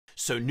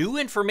So new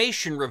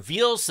information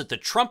reveals that the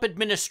Trump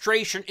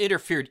administration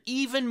interfered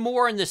even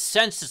more in the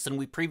census than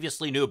we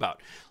previously knew about.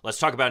 Let's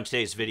talk about it in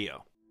today's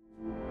video.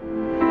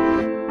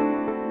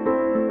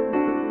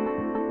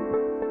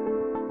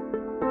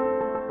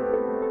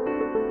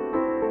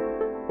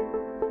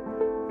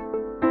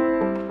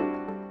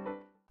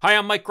 Hi,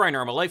 I'm Mike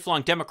Greiner. I'm a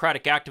lifelong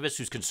Democratic activist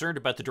who's concerned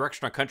about the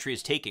direction our country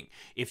is taking.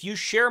 If you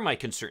share my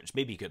concerns,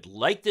 maybe you could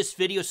like this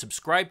video,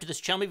 subscribe to this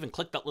channel, even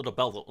click that little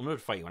bell that will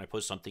notify you when I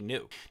post something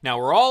new. Now,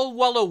 we're all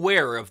well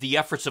aware of the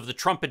efforts of the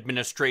Trump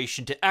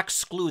administration to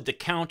exclude the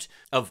count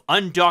of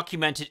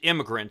undocumented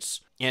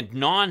immigrants and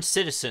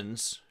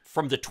non-citizens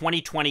from the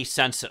 2020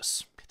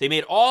 census. They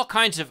made all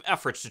kinds of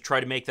efforts to try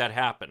to make that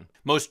happen,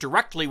 most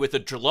directly with a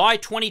July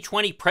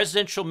 2020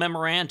 presidential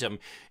memorandum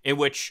in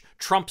which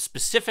Trump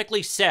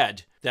specifically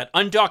said that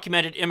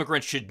undocumented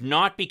immigrants should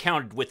not be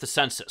counted with the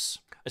census.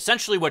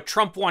 Essentially, what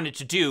Trump wanted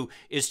to do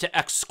is to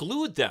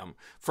exclude them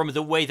from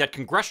the way that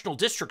congressional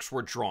districts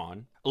were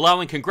drawn,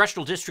 allowing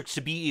congressional districts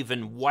to be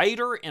even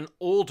whiter and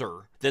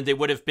older than they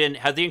would have been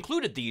had they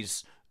included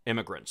these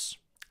immigrants.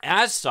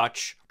 As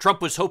such,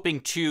 Trump was hoping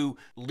to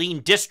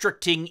lean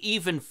districting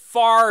even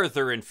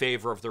farther in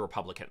favor of the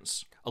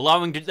Republicans,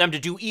 allowing them to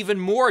do even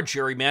more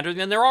gerrymandering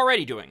than they're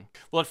already doing.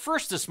 Well, at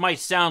first, this might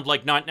sound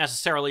like not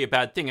necessarily a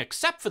bad thing,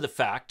 except for the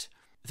fact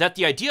that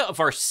the idea of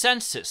our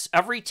census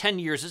every 10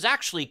 years is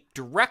actually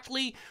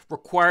directly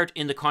required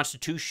in the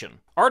Constitution.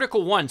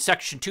 Article 1,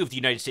 Section 2 of the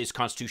United States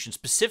Constitution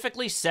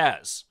specifically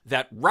says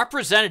that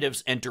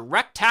representatives and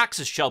direct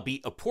taxes shall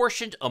be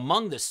apportioned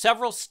among the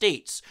several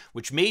states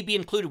which may be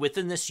included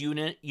within this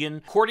union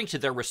according to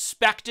their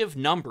respective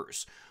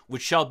numbers,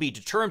 which shall be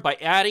determined by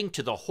adding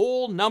to the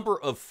whole number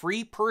of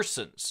free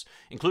persons,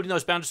 including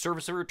those bound to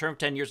service over a term of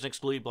 10 years and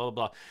excluding blah,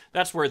 blah, blah.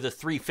 That's where the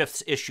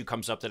 3/5 issue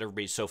comes up that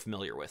everybody's so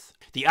familiar with.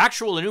 The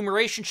actual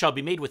enumeration shall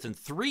be made within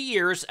 3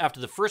 years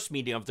after the first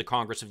meeting of the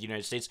Congress of the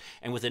United States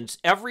and within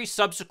every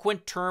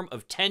subsequent term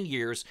of 10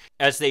 years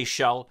as they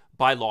shall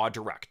by law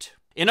direct.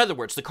 In other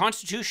words, the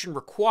Constitution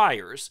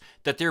requires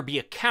that there be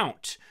a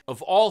count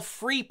of all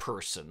free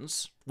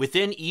persons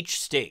within each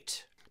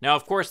state. Now,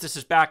 of course, this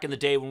is back in the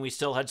day when we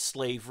still had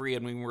slavery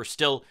and we were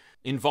still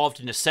involved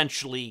in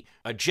essentially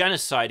a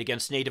genocide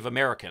against Native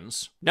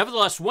Americans.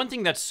 Nevertheless, one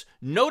thing that's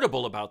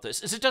notable about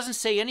this is it doesn't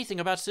say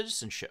anything about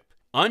citizenship.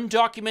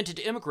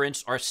 Undocumented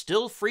immigrants are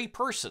still free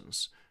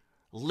persons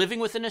living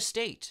within a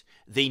state.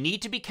 They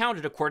need to be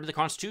counted according to the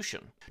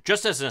Constitution.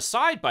 Just as an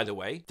aside, by the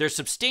way, there's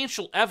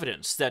substantial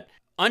evidence that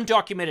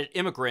undocumented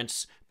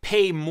immigrants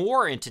pay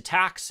more into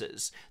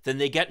taxes than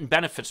they get in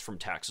benefits from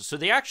taxes. So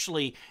they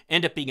actually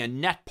end up being a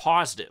net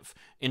positive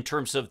in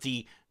terms of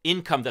the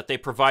income that they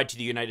provide to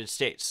the United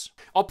States.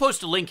 I'll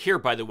post a link here,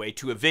 by the way,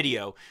 to a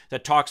video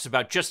that talks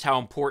about just how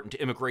important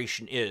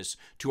immigration is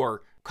to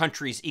our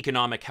country's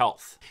economic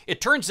health. It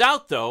turns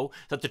out, though,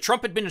 that the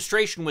Trump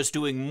administration was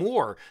doing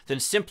more than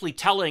simply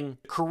telling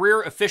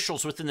career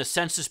officials within the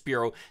Census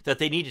Bureau that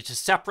they needed to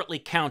separately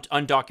count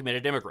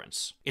undocumented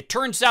immigrants. It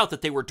turns out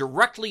that they were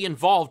directly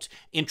involved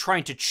in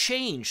trying to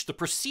change the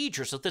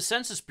procedures that the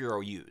Census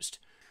Bureau used.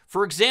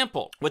 For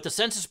example, what the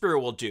Census Bureau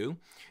will do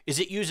is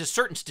it uses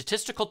certain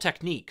statistical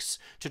techniques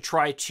to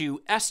try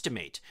to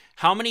estimate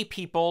how many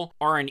people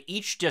are in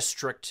each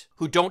district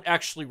who don't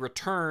actually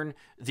return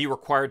the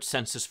required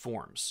census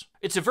forms.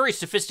 It's a very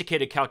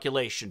sophisticated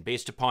calculation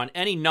based upon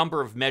any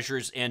number of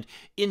measures and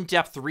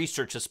in-depth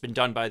research that's been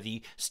done by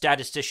the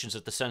statisticians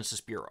at the Census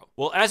Bureau.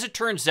 Well, as it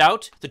turns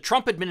out, the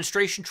Trump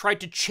administration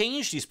tried to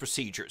change these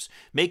procedures,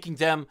 making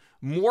them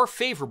more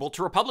favorable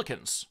to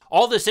Republicans.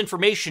 All this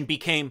information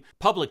became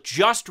public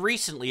just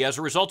recently as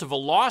a result of a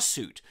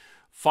lawsuit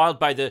filed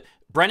by the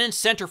Brennan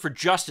Center for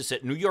Justice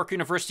at New York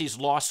University's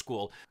Law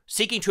School,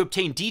 seeking to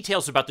obtain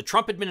details about the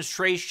Trump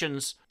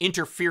administration's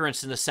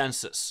interference in the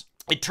census.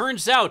 It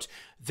turns out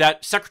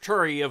that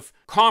Secretary of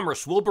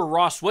Commerce Wilbur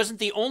Ross wasn't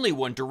the only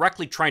one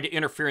directly trying to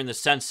interfere in the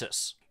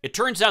census. It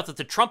turns out that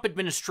the Trump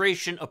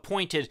administration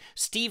appointed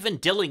Stephen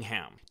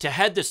Dillingham to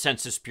head the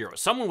Census Bureau,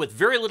 someone with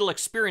very little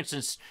experience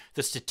in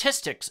the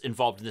statistics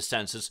involved in the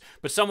census,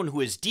 but someone who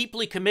is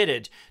deeply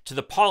committed to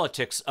the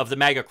politics of the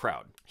MAGA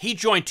crowd. He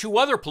joined 2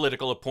 other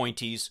political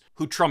appointees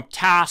who Trump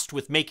tasked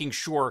with making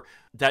sure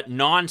that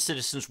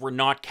non-citizens were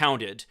not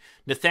counted,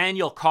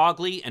 Nathaniel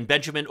Cogley and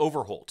Benjamin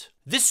Overholt.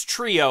 This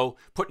trio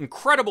put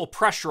incredible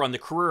pressure on the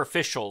career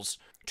officials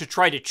to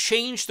try to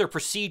change their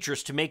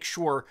procedures to make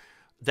sure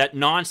that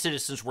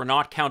non-citizens were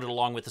not counted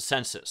along with the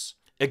census.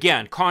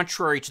 Again,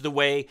 contrary to the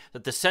way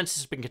that the census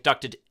has been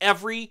conducted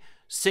every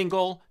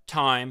single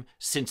time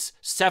since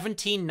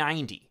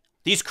 1790.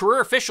 These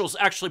career officials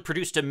actually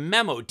produced a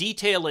memo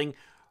detailing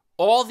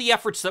all the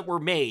efforts that were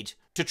made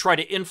to try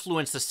to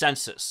influence the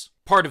census.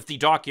 Part of the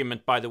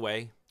document, by the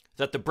way,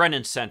 that the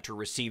Brennan Center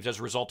received as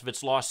a result of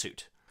its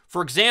lawsuit.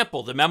 For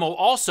example, the memo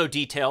also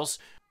details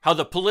how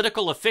the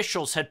political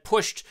officials had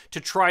pushed to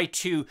try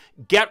to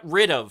get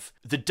rid of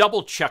the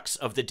double checks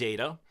of the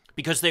data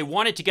because they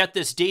wanted to get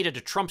this data to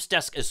Trump's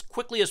desk as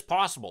quickly as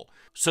possible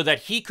so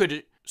that he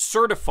could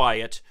certify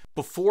it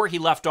before he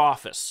left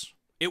office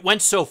It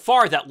went so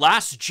far that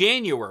last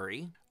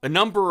January, a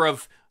number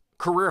of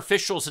career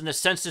officials in the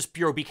Census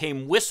Bureau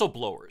became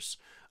whistleblowers,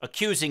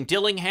 accusing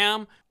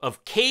Dillingham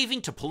of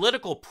caving to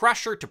political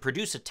pressure to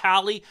produce a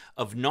tally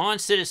of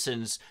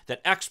non-citizens that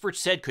experts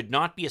said could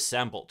not be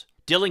assembled.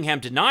 Dillingham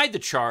denied the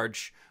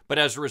charge, but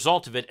as a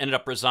result of it ended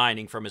up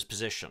resigning from his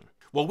position.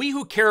 Well, we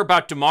who care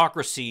about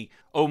democracy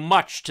owe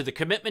much to the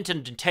commitment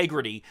and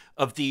integrity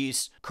of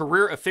these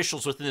career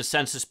officials within the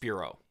Census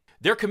Bureau.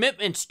 Their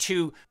commitment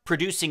to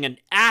producing an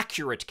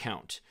accurate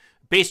count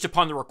based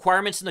upon the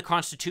requirements in the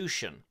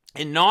Constitution,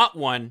 and not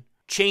one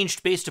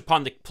changed based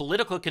upon the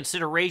political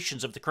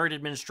considerations of the current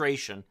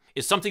administration,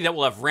 is something that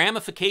will have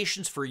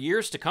ramifications for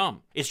years to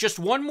come. It's just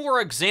one more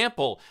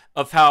example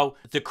of how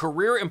the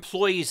career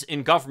employees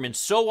in government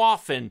so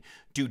often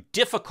do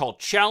difficult,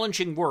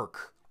 challenging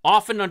work,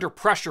 often under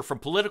pressure from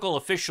political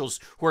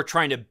officials who are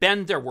trying to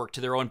bend their work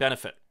to their own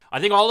benefit. I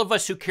think all of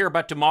us who care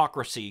about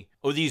democracy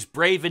owe these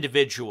brave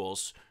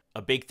individuals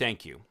a big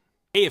thank you.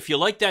 Hey, if you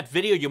like that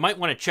video, you might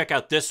want to check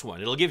out this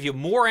one. It'll give you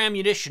more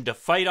ammunition to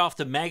fight off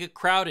the MAGA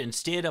crowd and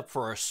stand up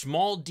for our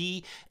small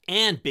d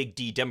and big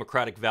D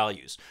democratic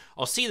values.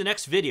 I'll see you in the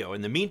next video.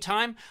 In the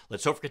meantime,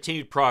 let's hope for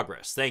continued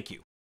progress. Thank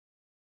you.